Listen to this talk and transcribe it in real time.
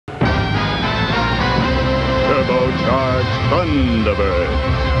Turbocharged Thunderbird.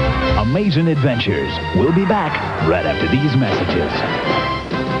 Amazing Adventures. We'll be back right after these messages.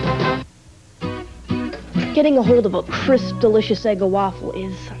 Getting a hold of a crisp, delicious Eggo waffle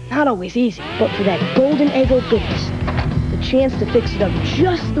is not always easy, but for that golden Eggo goodness, the chance to fix it up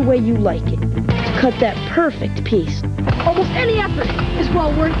just the way you like it, to cut that perfect piece, almost any effort is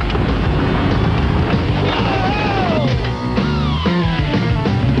well worth it.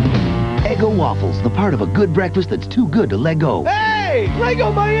 Eggo waffles, the part of a good breakfast that's too good to let go. Hey!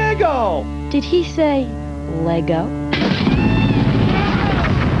 Lego my Eggo! Did he say Lego?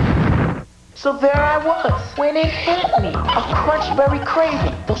 So there I was, when it hit me. A crunch berry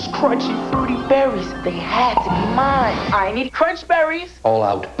craving. Those crunchy, fruity berries, they had to be mine. I need crunch berries. All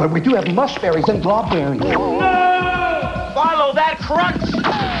out. But we do have mushberries and blobberries. No! Follow that crunch!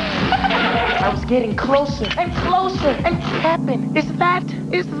 I was getting closer and closer and tapping. Is that?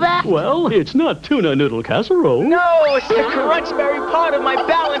 Well, it's not tuna noodle casserole. No, it's the crunch berry part of my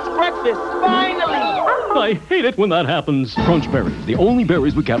balanced breakfast. Finally! I hate it when that happens. Crunch berries, the only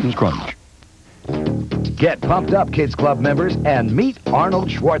berries with Captain's Crunch. Get pumped up, Kids Club members, and meet Arnold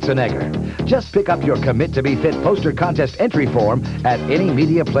Schwarzenegger. Just pick up your Commit to be Fit poster contest entry form at any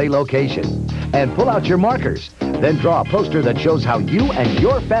Media Play location. And pull out your markers. Then draw a poster that shows how you and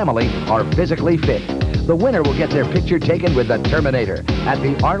your family are physically fit. The winner will get their picture taken with the Terminator at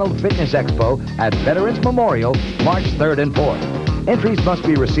the Arnold Fitness Expo at Veterans Memorial, March 3rd and 4th. Entries must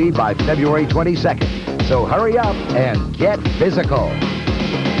be received by February 22nd. So hurry up and get physical.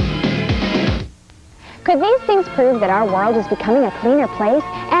 Could these things prove that our world is becoming a cleaner place?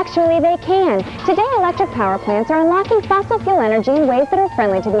 Actually, they can. Today, electric power plants are unlocking fossil fuel energy in ways that are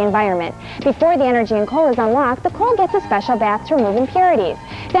friendly to the environment. Before the energy in coal is unlocked, the coal gets a special bath to remove impurities.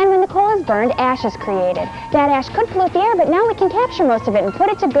 Then, when the coal is burned, ash is created. That ash could pollute the air, but now we can capture most of it and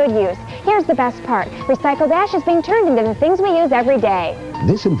put it to good use. Here's the best part. Recycled ash is being turned into the things we use every day.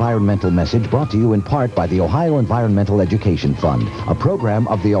 This environmental message brought to you in part by the Ohio Environmental Education Fund, a program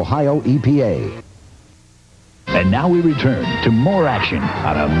of the Ohio EPA. And now we return to more action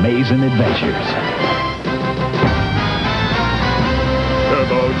on Amazing Adventures.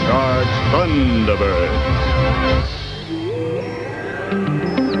 Turbocharged Thunderbird.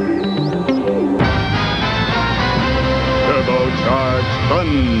 Turbocharged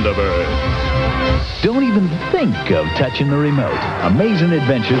Thunderbird. Don't even think of touching the remote. Amazing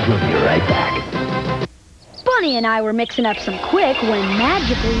Adventures will be right back. Bunny and I were mixing up some quick when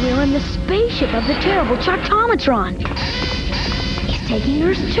magically we were in the spaceship of the terrible Choctomatron. He's taking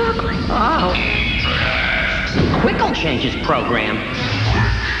Nurse Chocolate. Oh. Quick'll change his program.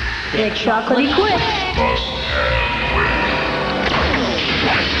 Big chocolatey quick.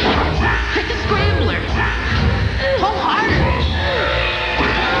 Hit the scrambler. Pull harder.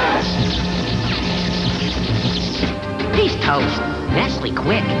 He's toast. Nestle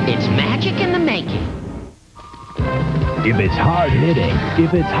Quick. It's magic in the making. If it's hard-hitting,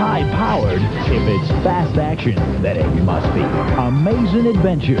 if it's high-powered, if it's fast action, then it must be Amazing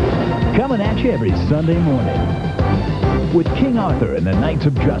Adventures. Coming at you every Sunday morning. With King Arthur and the Knights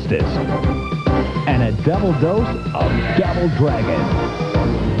of Justice. And a double dose of Double Dragon.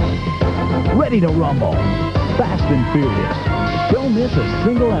 Ready to rumble. Fast and furious. Don't miss a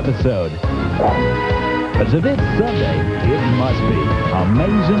single episode. Because if it's Sunday, it must be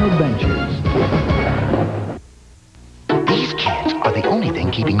Amazing Adventures. These cans are the only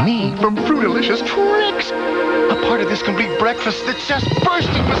thing keeping me from Fruitalicious Tricks. A part of this complete breakfast that's just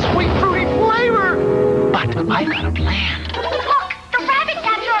bursting with sweet, fruity flavor. But I've got a plan. Look, the rabbit's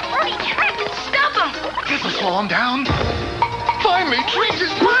after a fruity trick. Stop him. This'll slow him down. Finally, Treats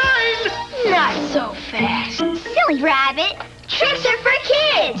is mine. Not so fast. Silly rabbit. Tricks are for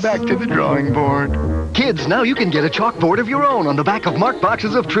kids. Back to the drawing board. Kids, now you can get a chalkboard of your own on the back of marked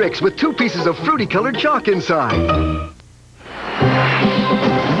boxes of Tricks with 2 pieces of fruity-colored chalk inside.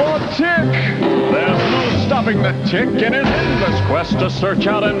 The Tick! There's no stopping the Tick in his endless quest to search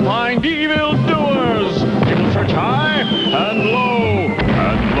out and find evildoers. He will search high and low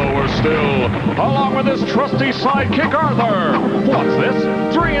and lower still, along with his trusty sidekick Arthur. What's this?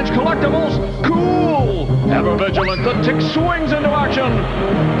 3-inch collectibles? Cool! Ever vigilant, the Tick swings into action.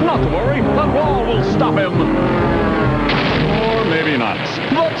 Not to worry, that wall will stop him. Or maybe not.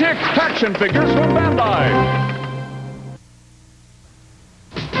 The Tick action figures from Bandai.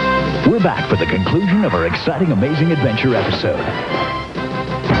 We're back for the conclusion of our exciting Amazing Adventure episode.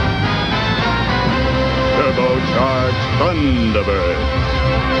 Turbocharged Thunderbird.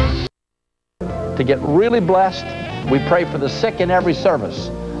 To get really blessed, we pray for the sick in every service.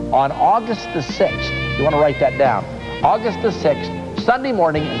 On August the 6th, you want to write that down. August the 6th, Sunday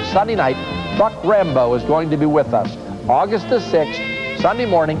morning and Sunday night, Buck Rambo is going to be with us August the 6th, Sunday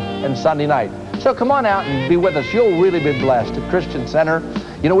morning and Sunday night. So come on out and be with us. You'll really be blessed at Christian Center.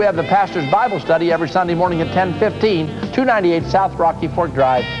 You know, we have the Pastor's Bible Study every Sunday morning at 10:15, 298 South Rocky Fork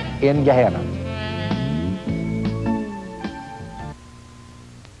Drive in Gahanna.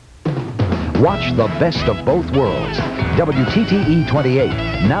 Watch the best of both worlds. WTTE 28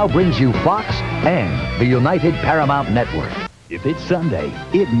 now brings you Fox and the United Paramount Network. If it's Sunday,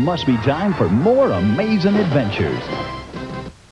 it must be time for more amazing adventures.